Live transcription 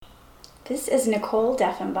This is Nicole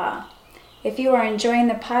Deffenbaugh. If you are enjoying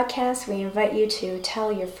the podcast, we invite you to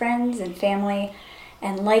tell your friends and family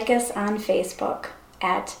and like us on Facebook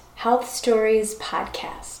at Health Stories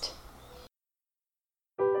Podcast.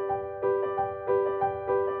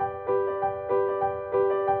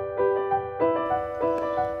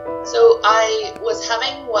 So I was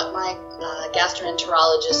having what my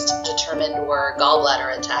gastroenterologist determined were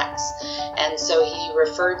gallbladder attacks, and so he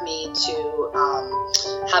referred me to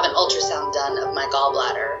have an ultrasound done of my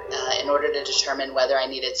gallbladder in order to determine whether I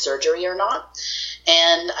needed surgery or not.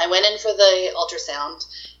 And I went in for the ultrasound,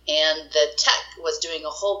 and the tech was doing a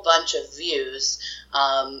whole bunch of views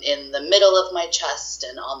in the middle of my chest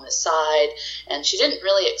and on the side, and she didn't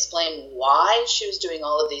really explain why she was doing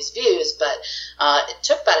all of these views, but it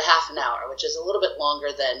took about a half an hour, which is a little bit longer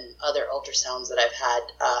than other ultrasounds that I've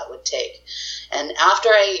had would take. And after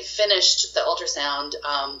I finished the ultrasound,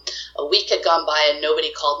 a week had gone by and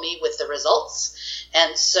nobody called me with the results.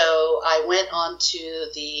 And so I went on to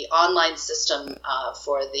the online system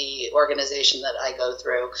for the organization that I go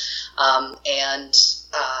through. And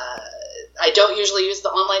I don't usually use the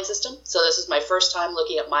online system, so this is my first time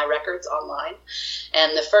looking at my records online.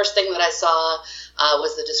 And the first thing that I saw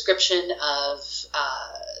was the description of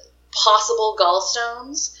possible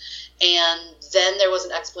gallstones. And then there was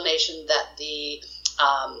an explanation that the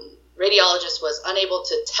radiologist was unable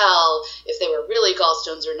to tell if they were really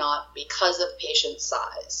gallstones or not because of patient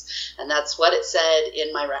size. And that's what it said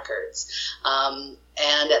in my records.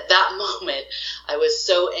 And at that moment, I was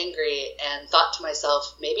so angry and thought to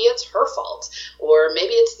myself, maybe it's her fault, or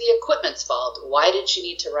maybe it's the equipment's fault. Why did she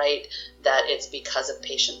need to write that it's because of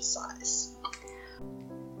patient size?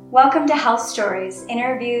 Welcome to Health Stories,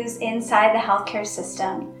 interviews inside the healthcare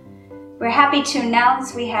system. We're happy to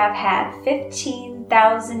announce we have had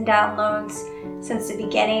 15,000 downloads since the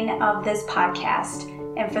beginning of this podcast.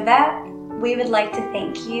 And for that, we would like to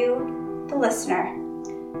thank you, the listener,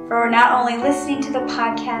 for not only listening to the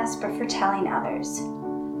podcast, but for telling others.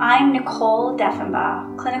 I'm Nicole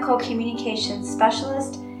Deffenbaugh, Clinical Communications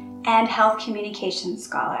Specialist and Health Communications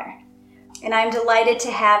Scholar. And I'm delighted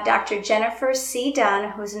to have Dr. Jennifer C.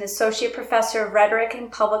 Dunn, who's an Associate Professor of Rhetoric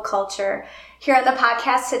and Public Culture, here on the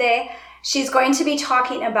podcast today. She's going to be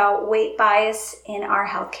talking about weight bias in our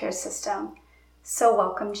healthcare system. So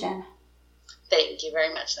welcome, Jen. Thank you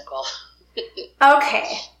very much, Nicole.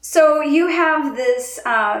 Okay, so you have this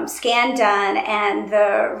scan done, and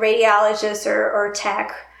the radiologist or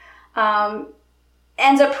tech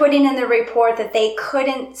ends up putting in the report that they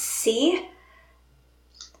couldn't see.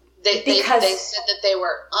 They said that they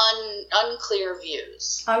were unclear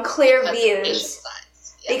views. Unclear views. Yes.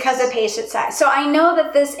 Because of patient size. So I know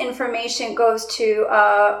that this information goes to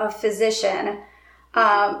a physician,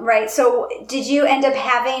 right? So did you end up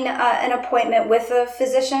having an appointment with a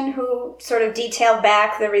physician who sort of detailed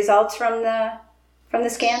back the results from the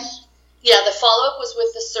scan? Yeah, the follow-up was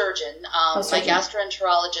with the surgeon. My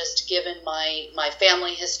gastroenterologist, given my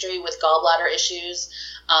family history with gallbladder issues,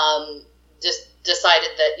 just decided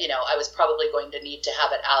that, I was probably going to need to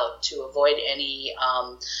have it out to avoid any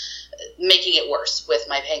making it worse with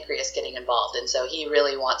my pancreas getting involved. And so he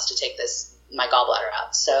really wants to take my gallbladder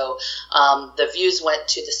out. So the views went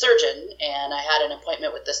to the surgeon, and I had an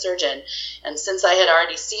appointment with the surgeon. And since I had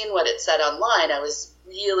already seen what it said online, I was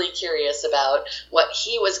really curious about what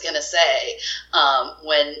he was going to say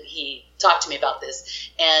when he talked to me about this.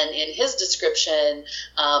 And in his description,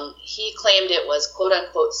 he claimed it was quote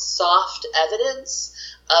unquote soft evidence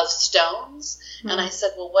of stones. And I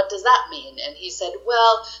said, well, what does that mean? And he said,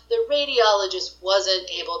 well, the radiologist wasn't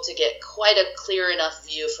able to get quite a clear enough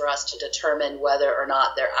view for us to determine whether or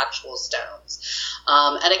not they're actual stones.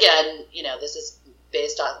 And again, this is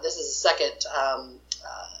the second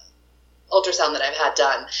ultrasound that I've had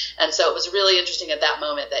done. And so it was really interesting at that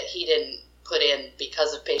moment that he didn't put in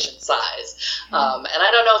because of patient size. And I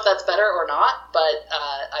don't know if that's better or not, but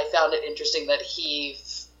I found it interesting that he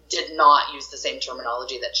did not use the same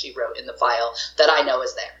terminology that she wrote in the file that I know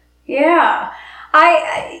is there. Yeah.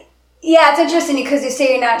 Yeah, it's interesting because you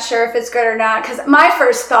say you're not sure if it's good or not, because my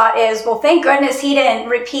first thought is, well, thank goodness he didn't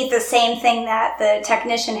repeat the same thing that the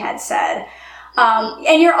technician had said.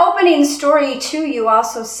 And your opening story, too, you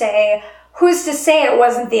also say, who's to say it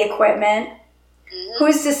wasn't the equipment? Mm-hmm.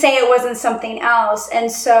 Who's to say it wasn't something else?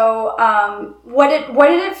 And so what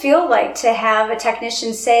did it feel like to have a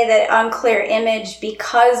technician say that unclear image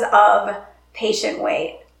because of patient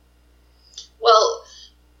weight? Well,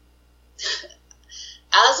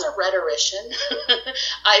 as a rhetorician,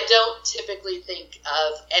 I don't typically think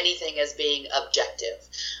of anything as being objective.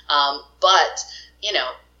 But,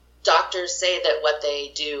 doctors say that what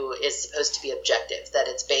they do is supposed to be objective, that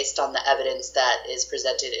it's based on the evidence that is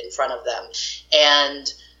presented in front of them.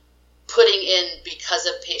 And putting in because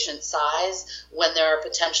of patient size when there are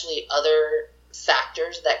potentially other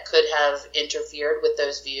factors that could have interfered with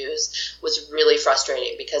those views was really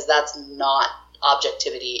frustrating, because that's not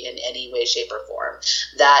objectivity in any way, shape, or form.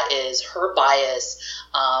 That is her bias,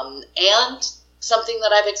 and something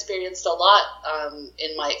that I've experienced a lot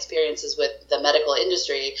in my experiences with the medical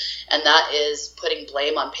industry, and that is putting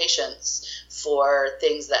blame on patients for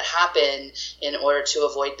things that happen in order to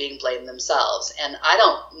avoid being blamed themselves. And I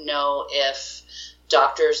don't know if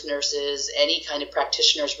doctors, nurses, any kind of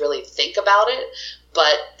practitioners really think about it,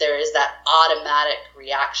 but there is that automatic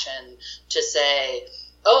reaction to say,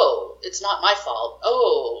 oh, it's not my fault.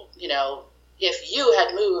 Oh, if you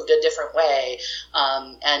had moved a different way,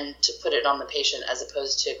 and to put it on the patient as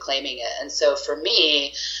opposed to claiming it. And so for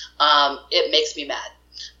me, it makes me mad.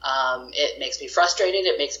 It makes me frustrated.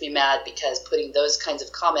 It makes me mad because putting those kinds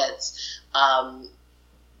of comments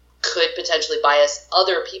could potentially bias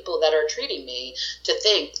other people that are treating me to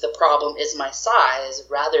think the problem is my size,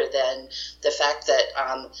 rather than the fact that,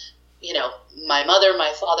 my mother,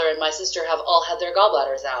 my father, and my sister have all had their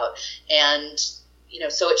gallbladders out. And,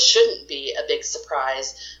 so it shouldn't be a big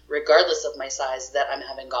surprise, regardless of my size, that I'm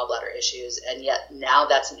having gallbladder issues. And yet now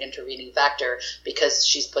that's an intervening factor because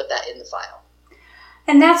she's put that in the file.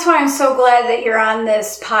 And that's why I'm so glad that you're on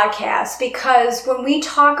this podcast, because when we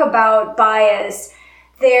talk about bias,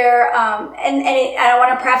 I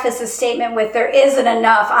want to preface this statement with there isn't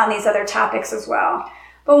enough on these other topics as well.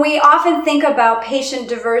 When we often think about patient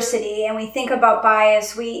diversity and we think about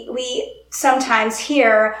bias, we sometimes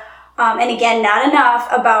hear, and again, not enough,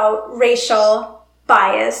 about racial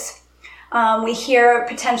bias. We hear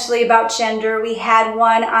potentially about gender. We had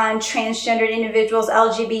one on transgendered individuals,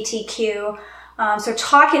 LGBTQ. So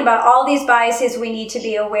talking about all these biases we need to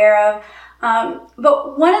be aware of.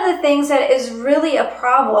 But one of the things that is really a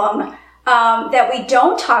problem that we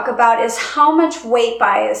don't talk about is how much weight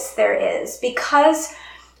bias there is, because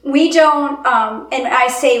we don't, and I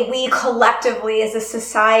say we collectively as a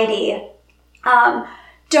society,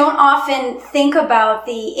 don't often think about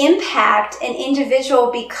the impact an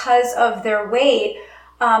individual because of their weight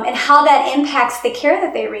and how that impacts the care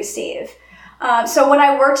that they receive. So when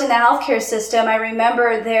I worked in the healthcare system, I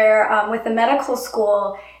remember there with the medical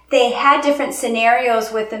school, they had different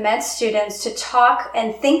scenarios with the med students to talk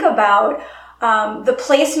and think about the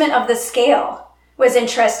placement of the scale was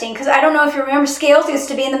interesting, because I don't know if you remember, scales used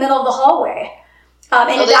to be in the middle of the hallway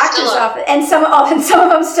in a doctor's office, and some of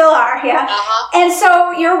them still are, yeah. Uh-huh. And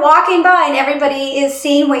so you're walking by and everybody is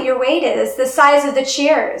seeing what your weight is, the size of the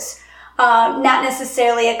chairs. Not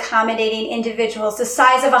necessarily accommodating individuals, the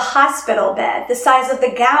size of a hospital bed, the size of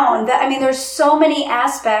the gown. There's so many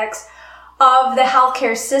aspects of the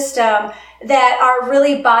healthcare system that are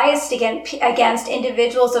really biased against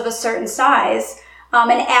individuals of a certain size.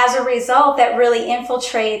 And as a result, that really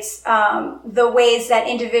infiltrates the ways that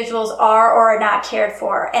individuals are or are not cared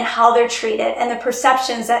for, and how they're treated, and the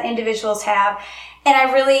perceptions that individuals have. And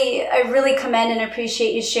I really commend and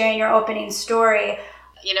appreciate you sharing your opening story.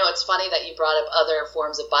 It's funny that you brought up other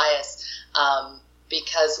forms of bias,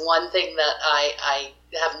 because one thing that I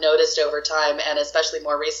have noticed over time, and especially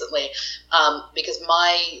more recently, because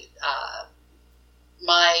my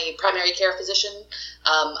primary care physician,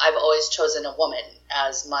 I've always chosen a woman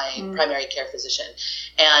as my primary care physician.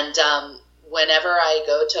 And whenever I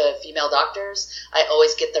go to female doctors, I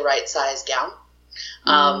always get the right size gown.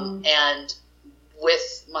 And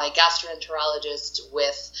with my gastroenterologist,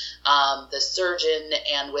 with the surgeon,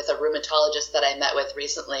 and with a rheumatologist that I met with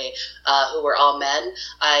recently, who were all men,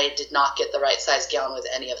 I did not get the right size gown with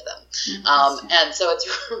any of them. And so it's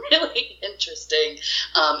really interesting,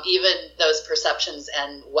 even those perceptions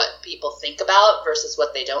and what people think about versus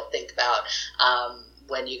what they don't think about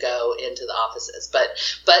when you go into the offices. But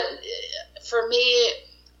for me,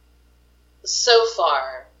 so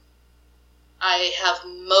far, I have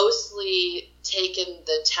mostly taken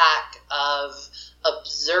the tack of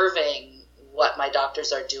observing what my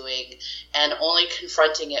doctors are doing and only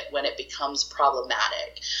confronting it when it becomes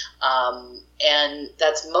problematic. And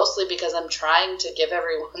that's mostly because I'm trying to give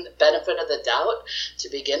everyone the benefit of the doubt to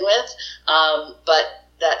begin with. But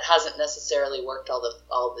that hasn't necessarily worked all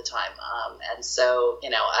the time. And so,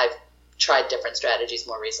 I've tried different strategies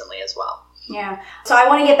more recently as well. Yeah. So I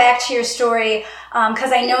want to get back to your story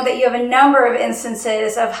because I know that you have a number of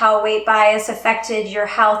instances of how weight bias affected your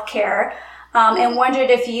health care, and wondered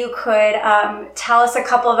if you could tell us a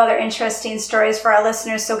couple of other interesting stories for our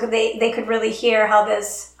listeners so they could really hear how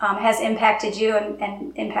this has impacted you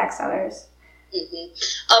and impacts others.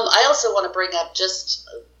 I also want to bring up, just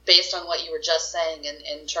based on what you were just saying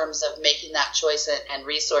in terms of making that choice and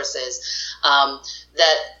resources,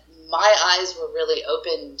 that my eyes were really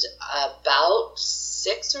opened about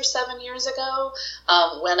 6 or 7 years ago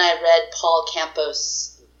when I read Paul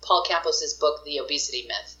Campos's book, The Obesity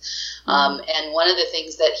Myth. And one of the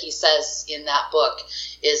things that he says in that book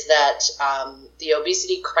is that the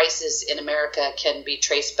obesity crisis in America can be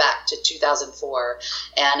traced back to 2004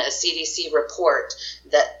 and a CDC report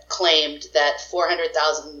that claimed that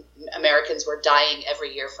 400,000 Americans were dying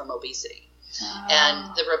every year from obesity.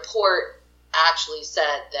 And the report actually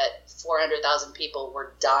said that 400,000 people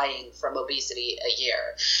were dying from obesity a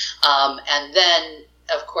year. And then,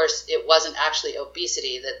 of course, it wasn't actually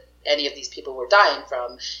obesity that any of these people were dying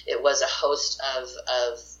from. It was a host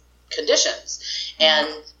of conditions. And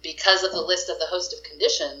because of the list of the host of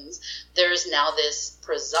conditions, there's now this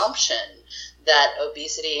presumption that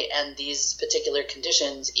obesity and these particular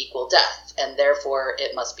conditions equal death, and therefore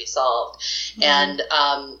it must be solved. And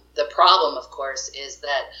the problem, of course, is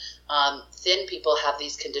that thin people have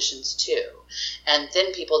these conditions too, and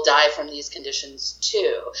thin people die from these conditions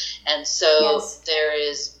too. And so there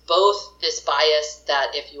is both this bias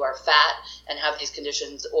that if you are fat and have these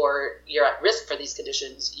conditions, or you're at risk for these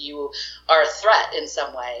conditions, you are a threat in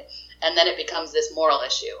some way. And then it becomes this moral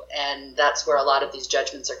issue, and that's where a lot of these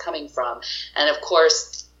judgments are coming from. And of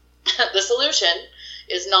course, the solution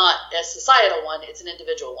is not a societal one, it's an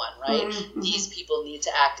individual one, right? These people need to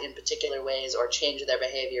act in particular ways or change their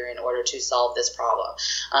behavior in order to solve this problem.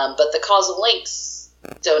 But the causal links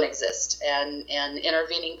don't exist, and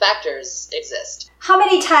intervening factors exist. How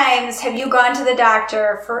many times have you gone to the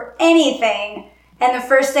doctor for anything and the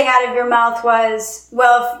first thing out of your mouth was,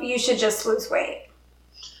 well, you should just lose weight?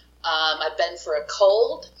 I've been for a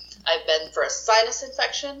cold. I've been for a sinus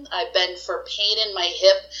infection. I've been for pain in my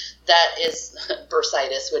hip that is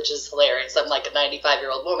bursitis, which is hilarious. I'm like a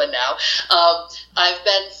 95-year-old woman now. I've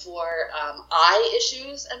been for eye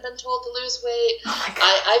issues and been told to lose weight. Oh my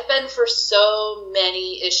God. I've been for so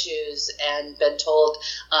many issues and been told,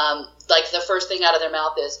 like the first thing out of their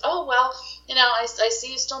mouth is, oh, well, I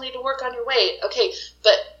see you still need to work on your weight. Okay,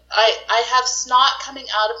 but I have snot coming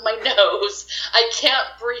out of my nose. I can't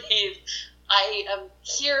breathe. I am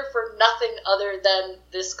here for nothing other than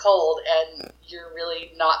this cold, and you're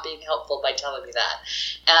really not being helpful by telling me that.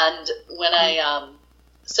 And when I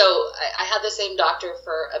had the same doctor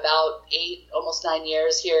for about 8, almost 9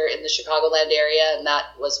 years here in the Chicagoland area, and that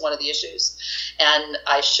was one of the issues. And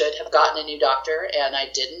I should have gotten a new doctor, and I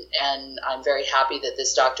didn't, and I'm very happy that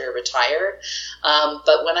this doctor retired.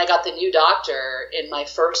 But when I got the new doctor, in my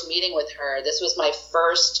first meeting with her, this was my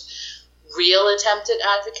first real attempt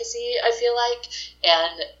at advocacy, I feel like.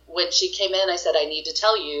 And when she came in, I said, I need to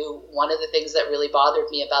tell you, one of the things that really bothered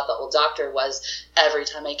me about the old doctor was every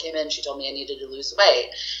time I came in, she told me I needed to lose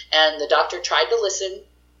weight. And the doctor tried to listen.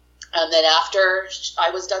 And then after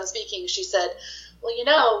I was done speaking, she said,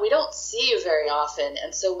 well, we don't see you very often.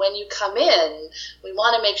 And so when you come in, we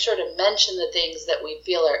want to make sure to mention the things that we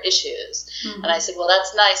feel are issues. And I said, well,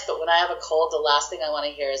 that's nice. But when I have a cold, the last thing I want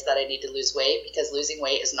to hear is that I need to lose weight, because losing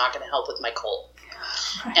weight is not going to help with my cold.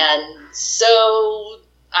 Right. And so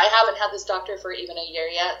I haven't had this doctor for even a year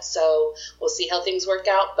yet. So we'll see how things work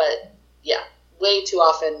out. But yeah, way too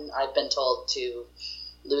often I've been told to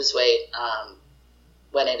lose weight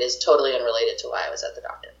when it is totally unrelated to why I was at the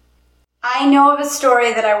doctor. I know of a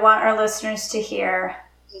story that I want our listeners to hear,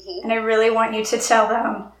 and I really want you to tell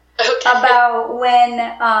them about when,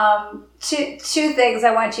 two things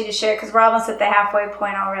I want you to share, because we're almost at the halfway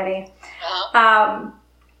point already.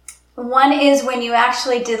 One is when you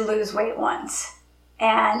actually did lose weight once,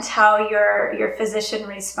 and how your physician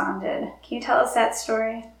responded. Can you tell us that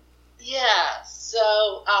story? Yeah,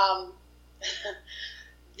 so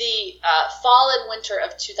the fall and winter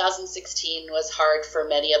of 2016 was hard for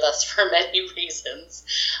many of us for many reasons.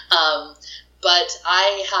 But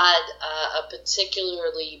I had a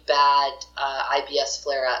particularly bad IBS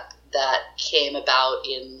flare-up that came about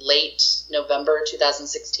in late November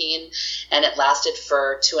 2016, and it lasted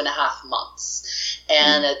for 2.5 months.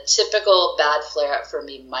 And a typical bad flare-up for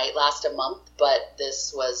me might last a month, but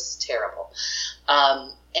this was terrible.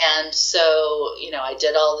 And so, I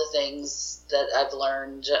did all the things that I've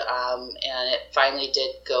learned, and it finally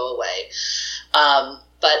did go away.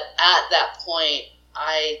 But at that point,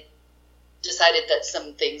 I decided that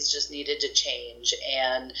some things just needed to change.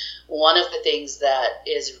 And one of the things that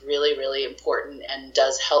is really, really important and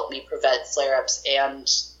does help me prevent flare-ups and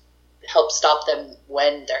help stop them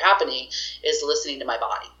when they're happening is listening to my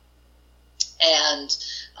body. And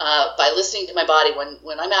by listening to my body,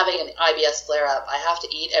 when I'm having an IBS flare-up, I have to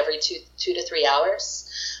eat every two to 3 hours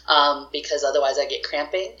because otherwise I get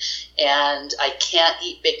cramping. And I can't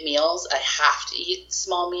eat big meals. I have to eat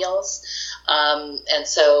small meals. And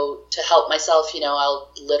so to help myself,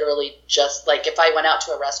 I'll literally just, like, if I went out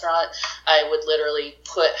to a restaurant, I would literally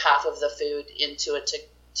put half of the food into a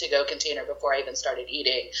to-go container before I even started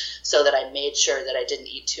eating, so that I made sure that I didn't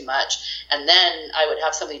eat too much. And then I would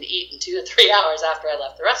have something to eat in 2 to 3 hours after I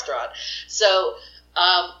left the restaurant. So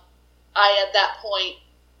I, at that point,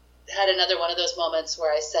 had another one of those moments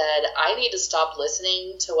where I said, I need to stop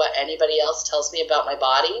listening to what anybody else tells me about my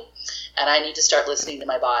body, and I need to start listening to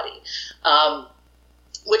my body.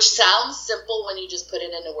 Which sounds simple when you just put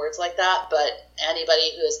it into words like that, but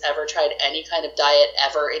anybody who has ever tried any kind of diet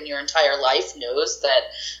ever in your entire life knows that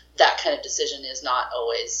that kind of decision is not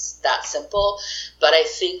always that simple. But I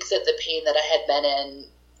think that the pain that I had been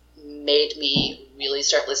in made me really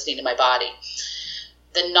start listening to my body.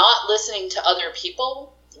 The not listening to other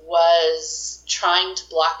people was trying to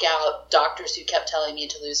block out doctors who kept telling me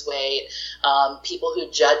to lose weight, people who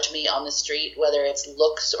judge me on the street, whether it's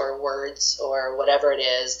looks or words or whatever it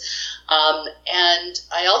is. And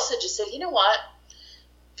I also just said, you know what?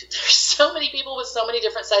 There's so many people with so many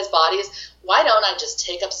different sized bodies. Why don't I just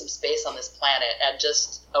take up some space on this planet and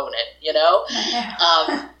just own it,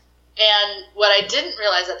 And what I didn't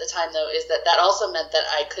realize at the time, though, is that also meant that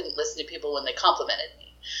I couldn't listen to people when they complimented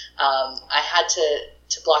me. I had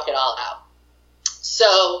to block it all out.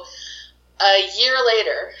 So a year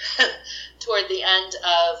later, toward the end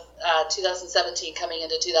of 2017, coming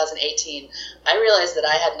into 2018, I realized that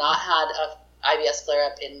I had not had a IBS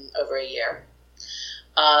flare-up in over a year.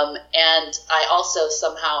 And I also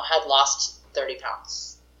somehow had lost 30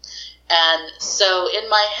 pounds. And so in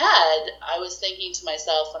my head, I was thinking to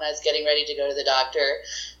myself when I was getting ready to go to the doctor,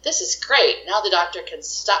 this is great. Now the doctor can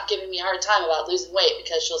stop giving me a hard time about losing weight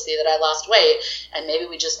because she'll see that I lost weight and maybe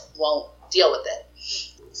we just won't deal with it.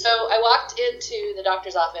 So I walked into the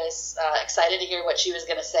doctor's office excited to hear what she was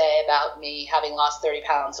going to say about me having lost 30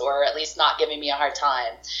 pounds or at least not giving me a hard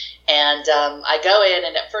time. And I go in,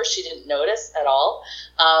 and at first she didn't notice at all.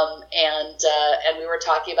 And we were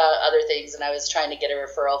talking about other things, and I was trying to get a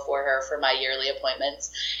referral for her for my yearly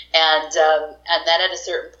appointments. And then at a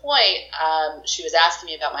certain point, she was asking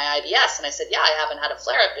me about my IBS, and I said, yeah, I haven't had a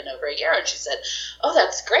flare-up in over a year. And she said, oh,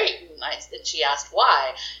 that's great. And she asked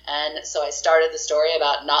why. And so I started the story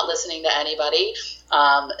about not listening to anybody,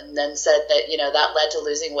 and then said that, that led to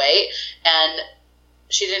losing weight. And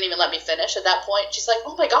she didn't even let me finish at that point. She's like,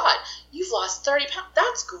 oh my God, you've lost 30 pounds.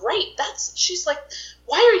 That's great. She's like,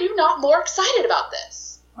 why are you not more excited about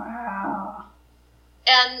this? Wow.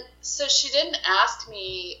 And so she didn't ask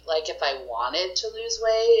me like if I wanted to lose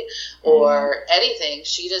weight or anything.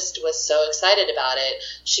 She just was so excited about it.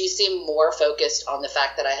 She seemed more focused on the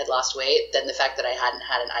fact that I had lost weight than the fact that I hadn't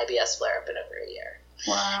had an IBS flare-up in over a year.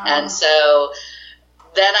 Wow. And so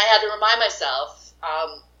then I had to remind myself,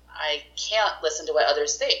 I can't listen to what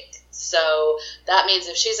others think. So that means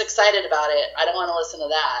if she's excited about it, I don't want to listen to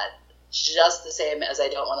that, just the same as I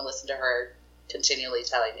don't want to listen to her continually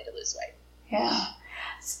telling me to lose weight. Yeah.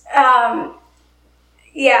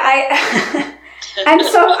 I'm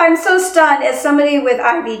so stunned. As somebody with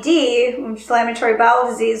IBD, inflammatory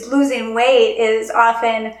bowel disease, losing weight is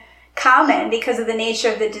often common because of the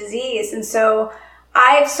nature of the disease. And so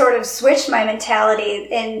I've sort of switched my mentality,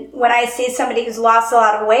 and when I see somebody who's lost a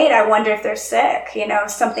lot of weight, I wonder if they're sick, if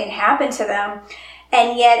something happened to them.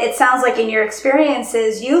 And yet it sounds like in your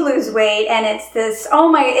experiences, you lose weight and it's this,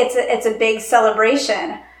 it's a big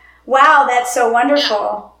celebration. Wow, that's so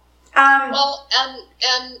wonderful. Yeah. Well,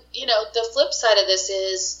 and the flip side of this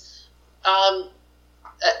is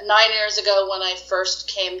 9 years ago when I first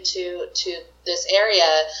came to this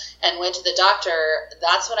area and went to the doctor,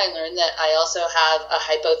 that's when I learned that I also have a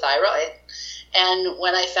hypothyroid. And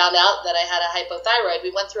when I found out that I had a hypothyroid,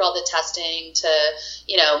 we went through all the testing to,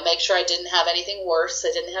 make sure I didn't have anything worse.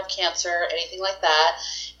 I didn't have cancer, anything like that.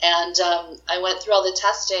 And I went through all the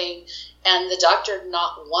testing, and the doctor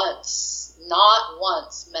not once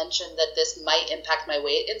mentioned that this might impact my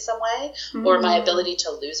weight in some way or my ability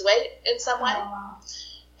to lose weight in some way. Oh, wow.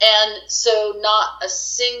 And so not a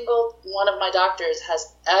single one of my doctors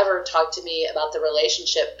has ever talked to me about the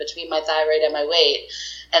relationship between my thyroid and my weight.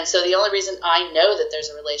 And so the only reason I know that there's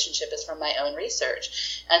a relationship is from my own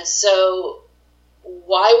research. And so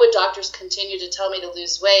why would doctors continue to tell me to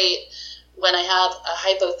lose weight when I have a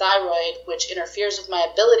hypothyroid, which interferes with my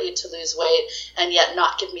ability to lose weight, and yet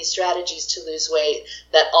not give me strategies to lose weight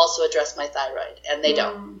that also address my thyroid? And they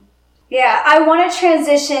don't. Yeah, I want to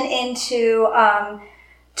transition into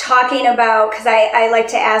talking about, because I like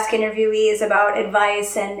to ask interviewees about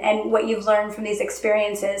advice and what you've learned from these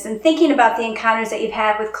experiences, and thinking about the encounters that you've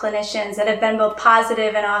had with clinicians that have been both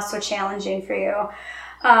positive and also challenging for you.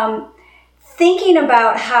 Thinking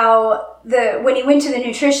about how when you went to the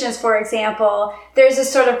nutritionist, for example, there's a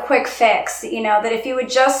sort of quick fix, that if you would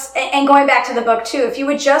just, and going back to the book too, if you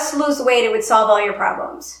would just lose weight, it would solve all your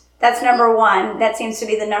problems. That's number one. That seems to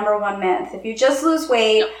be the number one myth. If you just lose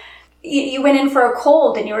weight, you went in for a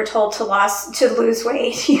cold and you were told to lose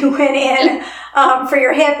weight. You went in for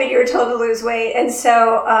your hip and you were told to lose weight. And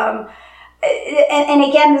so, and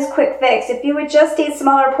again, this quick fix, if you would just eat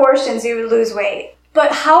smaller portions, you would lose weight.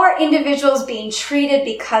 But how are individuals being treated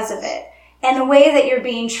because of it? And the way that you're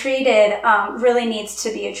being treated really needs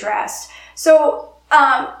to be addressed. So,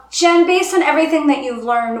 Jenn, based on everything that you've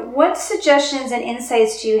learned, what suggestions and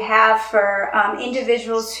insights do you have for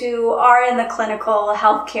individuals who are in the clinical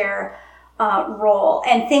healthcare role,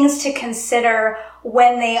 and things to consider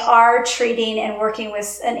when they are treating and working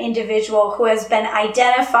with an individual who has been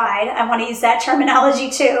identified? I want to use that terminology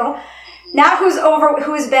too. Not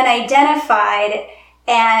who's been identified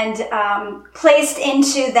and placed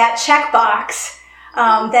into that checkbox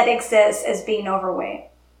that exists as being overweight.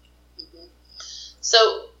 So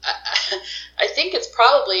I think it's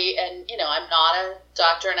probably, and I'm not a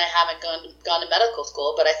doctor and I haven't gone to medical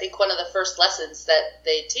school, but I think one of the first lessons that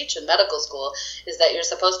they teach in medical school is that you're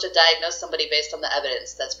supposed to diagnose somebody based on the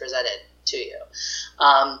evidence that's presented to you.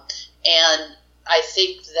 And I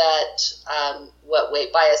think that what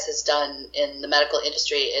weight bias has done in the medical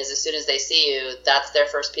industry is, as soon as they see you, that's their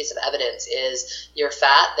first piece of evidence is you're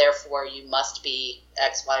fat, therefore you must be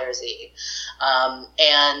X, Y, or Z.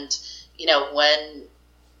 And when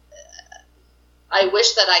I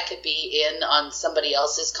wish that I could be in on somebody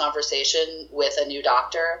else's conversation with a new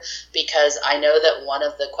doctor, because I know that one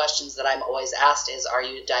of the questions that I'm always asked is, are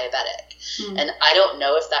you diabetic? Mm. And I don't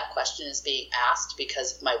know if that question is being asked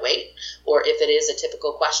because of my weight or if it is a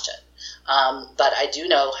typical question. But I do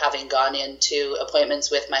know, having gone into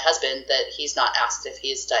appointments with my husband, that he's not asked if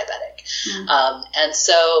he's diabetic. Mm. And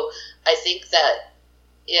so I think that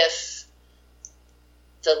if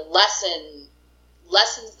the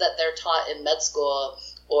lessons that they're taught in med school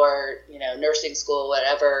or nursing school,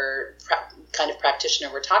 whatever kind of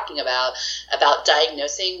practitioner we're talking about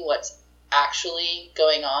diagnosing what's actually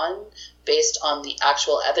going on based on the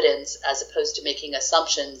actual evidence, as opposed to making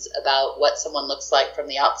assumptions about what someone looks like from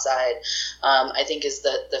the outside, I think is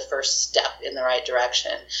the first step in the right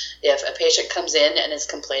direction. If a patient comes in and is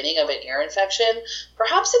complaining of an ear infection,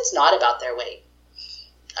 perhaps it's not about their weight.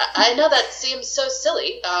 I know that seems so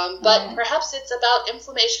silly, but perhaps it's about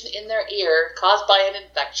inflammation in their ear caused by an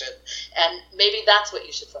infection, and maybe that's what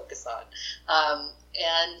you should focus on.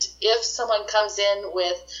 And if someone comes in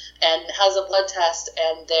and has a blood test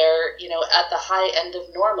and they're, at the high end of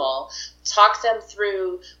normal, talk them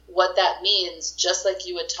through what that means, just like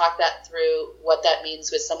you would talk that through what that means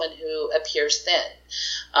with someone who appears thin.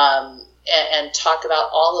 And talk about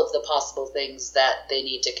all of the possible things that they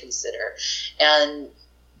need to consider. And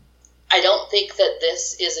I don't think that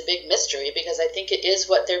this is a big mystery, because I think it is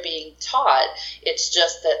what they're being taught. It's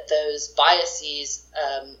just that those biases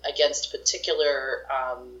against particular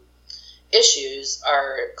issues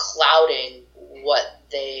are clouding what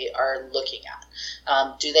they are looking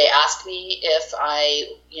at. Do they ask me if I,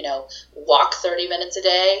 walk 30 minutes a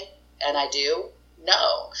day? And I do?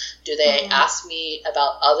 No. Do they ask me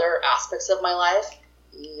about other aspects of my life?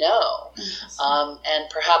 No. And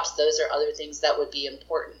perhaps those are other things that would be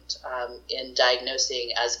important in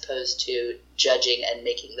diagnosing, as opposed to judging and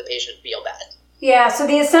making the patient feel bad. Yeah, so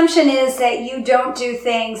the assumption is that you don't do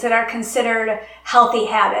things that are considered healthy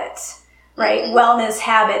habits, right? Mm-hmm. Wellness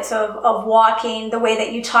habits of walking, the way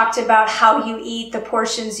that you talked about how you eat, the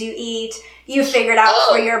portions you eat, you figured out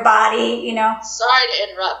for your body, Sorry to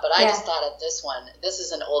interrupt, but I just thought of this one. This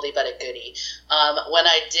is an oldie but a goodie. When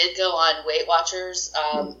I did go on Weight Watchers,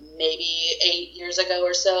 maybe 8 years ago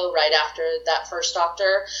or so, right after that first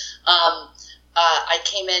doctor, I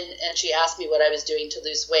came in and she asked me what I was doing to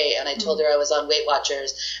lose weight, and I told her I was on Weight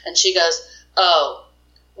Watchers, and she goes, "Oh,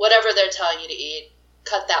 whatever they're telling you to eat,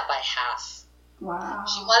 cut that by half." Wow.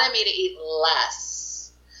 She wanted me to eat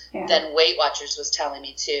less than Weight Watchers was telling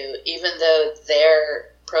me to, even though their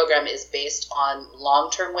program is based on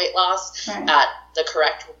long-term weight loss at the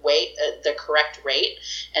correct weight, the correct rate.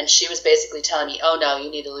 And she was basically telling me, oh no,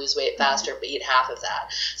 you need to lose weight faster, but eat half of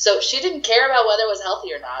that. So she didn't care about whether it was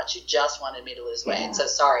healthy or not. She just wanted me to lose weight. Yeah. So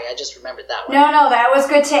sorry, I just remembered that one. No, that was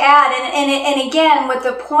good to add. And again, what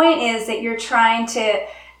the point is that you're trying to,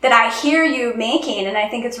 that I hear you making, and I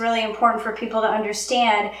think it's really important for people to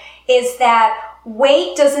understand, is that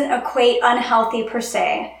weight doesn't equate unhealthy per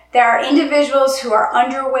se. There are individuals who are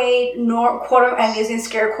underweight, I'm using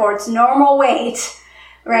scare quotes, normal weight,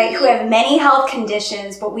 right, who have many health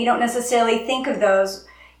conditions, but we don't necessarily think of those.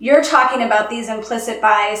 You're talking about these implicit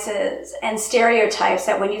biases and stereotypes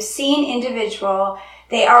that when you see an individual,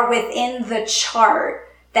 they are within the chart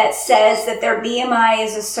that says that their BMI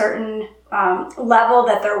is a certain level,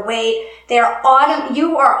 that their weight,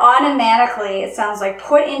 you are automatically, it sounds like,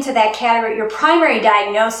 put into that category. Your primary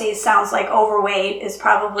diagnosis sounds like overweight is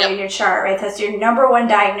probably in your chart, right? That's your number one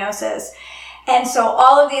diagnosis. And so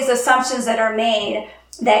all of these assumptions that are made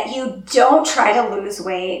that you don't try to lose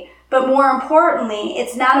weight, but more importantly,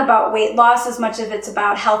 it's not about weight loss as much as it's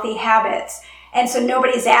about healthy habits. And so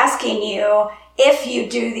nobody's asking you if you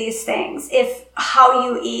do these things, how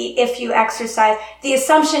you eat, if you exercise. The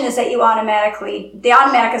assumption is that the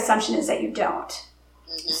automatic assumption is that you don't.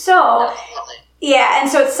 Mm-hmm. So, definitely. Yeah, and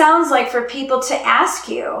so it sounds like for people to ask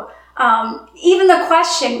you, even the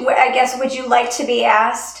question, I guess, would you like to be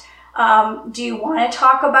asked, do you want to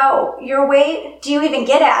talk about your weight? Do you even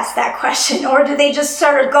get asked that question, or do they just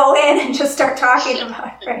sort of go in and just start talking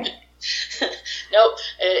about it? Right? Nope,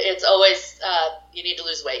 it's always, you need to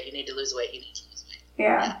lose weight, you need to lose weight, you need to lose weight.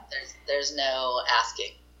 Yeah. There's no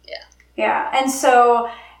asking. Yeah. Yeah. And so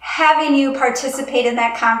having you participate in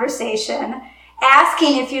that conversation,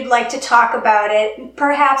 asking if you'd like to talk about it,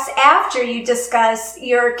 perhaps after you discuss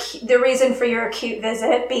the reason for your acute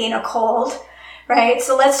visit being a cold, right?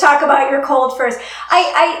 So let's talk about your cold first.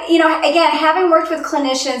 Again, having worked with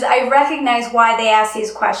clinicians, I recognize why they ask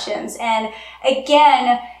these questions. And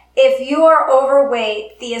again, if you are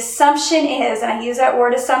overweight, the assumption is, and I use that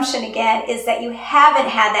word assumption again, is that you haven't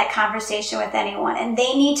had that conversation with anyone, and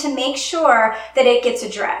they need to make sure that it gets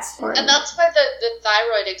addressed. And that's why the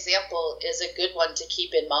thyroid example is a good one to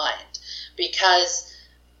keep in mind, because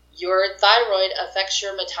your thyroid affects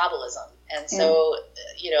your metabolism. And so,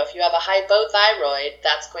 if you have a hypothyroid,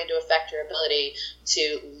 that's going to affect your ability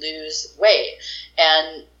to lose weight.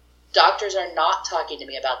 And doctors are not talking to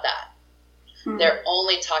me about that. Mm-hmm. They're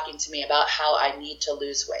only talking to me about how I need to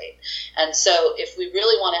lose weight. And so if we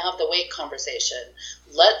really want to have the weight conversation,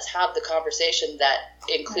 let's have the conversation that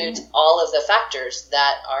includes all of the factors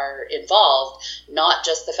that are involved, not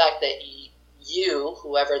just the fact that you,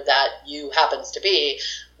 whoever that you happens to be,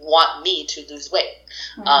 want me to lose weight.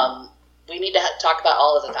 Mm-hmm. We need to talk about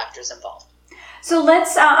all of the factors involved. So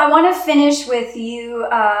I want to finish with you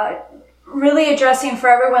really addressing for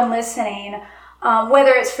everyone listening,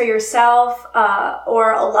 whether it's for yourself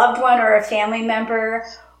or a loved one or a family member,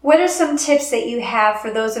 what are some tips that you have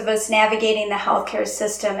for those of us navigating the healthcare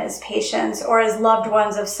system as patients or as loved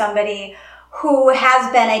ones of somebody who has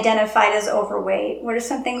been identified as overweight? What are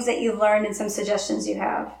some things that you've learned and some suggestions you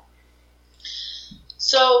have?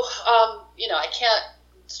 So, I can't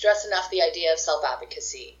stress enough the idea of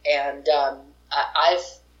self-advocacy. And I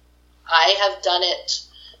have done it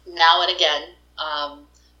now and again,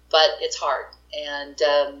 but it's hard. And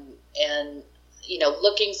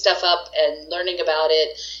looking stuff up and learning about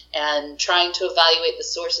it and trying to evaluate the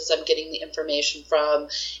sources I'm getting the information from,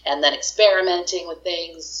 and then experimenting with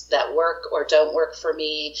things that work or don't work for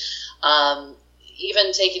me.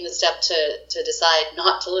 Even taking the step to decide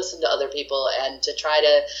not to listen to other people and to try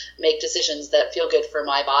to make decisions that feel good for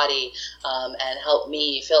my body and help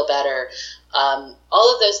me feel better.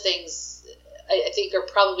 All of those things, I think, are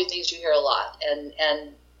probably things you hear a lot, and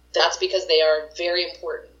that's because they are very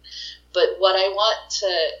important. But what I want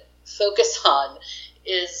to focus on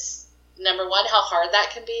is, number one, how hard that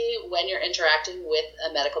can be when you're interacting with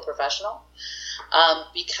a medical professional,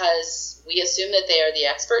 because we assume that they are the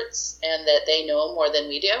experts and that they know more than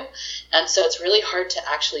we do. And so it's really hard to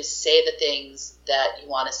actually say the things that you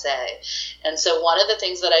want to say. And so one of the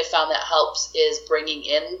things that I found that helps is bringing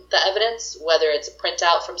in the evidence, whether it's a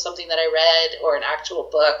printout from something that I read or an actual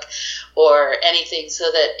book or anything, so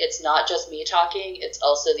that it's not just me talking, it's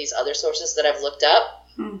also these other sources that I've looked up,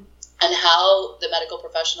 and how the medical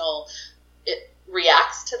professional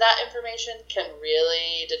reacts to that information can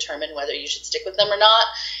really determine whether you should stick with them or not.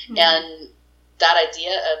 Mm-hmm. And that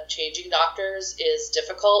idea of changing doctors is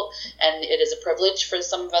difficult, and it is a privilege for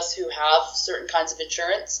some of us who have certain kinds of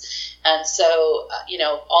insurance. And so,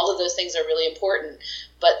 all of those things are really important.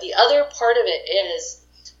 But the other part of it is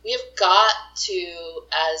we have got to,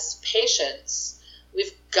 as patients,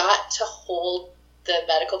 we've got to hold the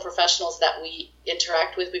medical professionals that we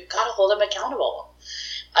interact with, we've got to hold them accountable.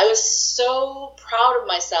 I was so proud of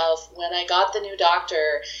myself when I got the new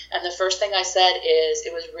doctor, and the first thing I said is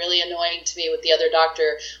it was really annoying to me with the other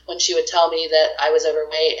doctor when she would tell me that I was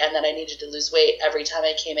overweight and that I needed to lose weight every time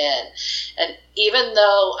I came in. And even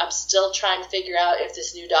though I'm still trying to figure out if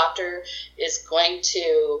this new doctor is going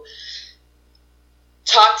to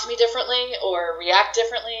talk to me differently or react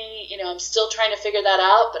differently, I'm still trying to figure that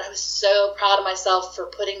out, but I was so proud of myself for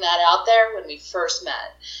putting that out there when we first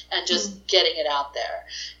met and just getting it out there.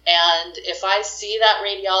 And if I see that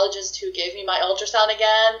radiologist who gave me my ultrasound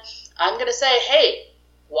again, I'm going to say, hey,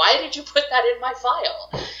 why did you put that in my file?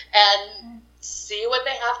 And see what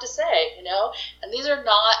they have to say, And these are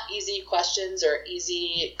not easy questions or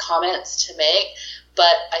easy comments to make,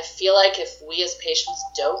 but I feel like if we as patients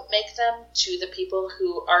don't make them to the people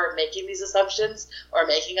who are making these assumptions or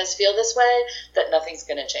making us feel this way, that nothing's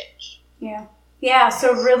going to change. Yeah.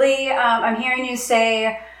 So really, I'm hearing you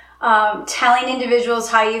say, telling individuals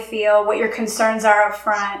how you feel, what your concerns are up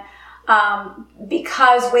front,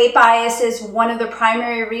 because weight bias is one of the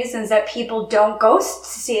primary reasons that people don't go to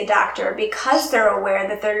see a doctor, because they're aware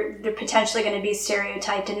that they're potentially going to be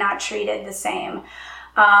stereotyped and not treated the same.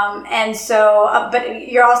 And so,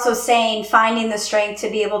 but you're also saying finding the strength to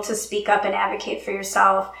be able to speak up and advocate for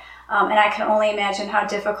yourself. And I can only imagine how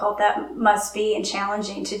difficult that must be and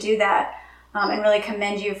challenging to do that. And really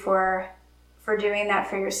commend you for doing that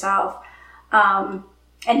for yourself. And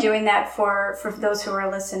doing that for those who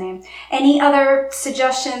are listening. Any other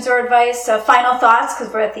suggestions or advice? Final thoughts,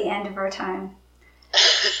 because we're at the end of our time.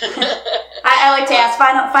 I like to ask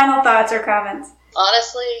final thoughts or comments.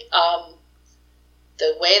 Honestly,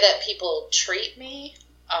 the way that people treat me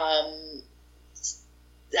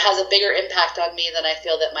has a bigger impact on me than I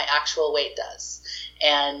feel that my actual weight does.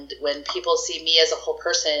 And when people see me as a whole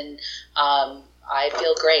person, I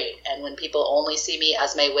feel great. And when people only see me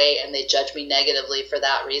as my weight and they judge me negatively for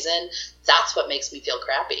that reason, that's what makes me feel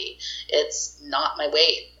crappy. It's not my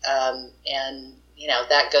weight. And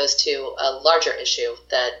that goes to a larger issue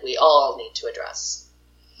that we all need to address.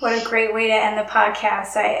 What a great way to end the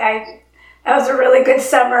podcast. That was a really good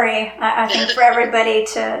summary, I think, for everybody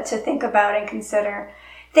to think about and consider.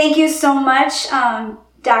 Thank you so much,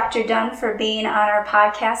 Dr. Dunn, for being on our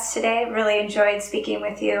podcast today. Really enjoyed speaking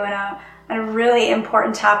with you on a really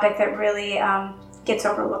important topic that really gets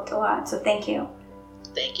overlooked a lot. So thank you.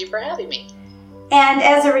 Thank you for having me. And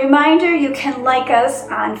as a reminder, you can like us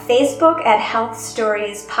on Facebook at Health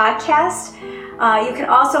Stories Podcast. You can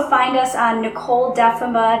also find us on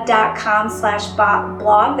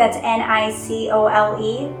nicoledefema.com/blog. That's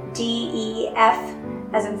NICOLEDEF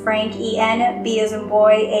as in Frank, EN, B as in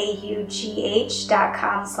boy,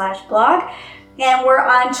 AUGH.com/blog. And we're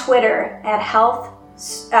on Twitter at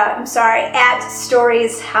at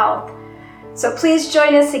Stories Health. So please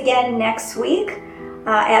join us again next week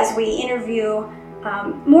as we interview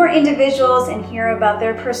more individuals and hear about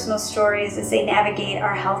their personal stories as they navigate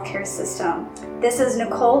our healthcare system. This is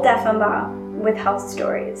Nicole Defema with Health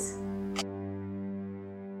Stories.